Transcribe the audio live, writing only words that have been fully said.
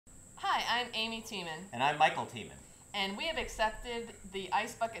Hi, I'm Amy Tiemann. And I'm Michael Tiemann. And we have accepted the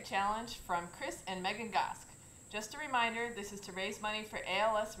Ice Bucket Challenge from Chris and Megan Gosk. Just a reminder, this is to raise money for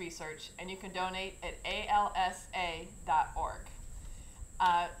ALS research, and you can donate at alsa.org.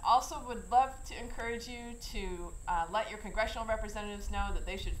 Also would love to encourage you to let your congressional representatives know that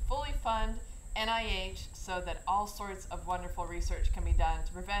they should fully fund NIH so that all sorts of wonderful research can be done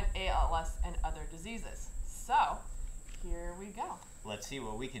to prevent ALS and other diseases. So, here we go. Let's see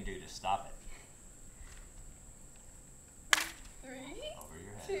what we can do to stop it. 3, Over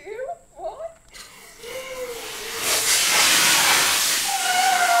your head. 2, 1.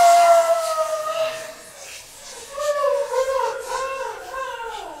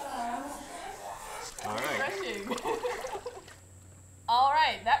 All right. Refreshing. All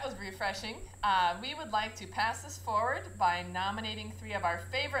right, that was refreshing. We would like to pass this forward by nominating 3 of our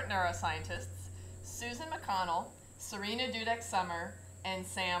favorite neuroscientists, Susan McConnell, Serena Dudek-Summer, and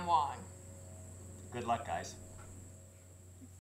Sam Wong. Good luck, guys.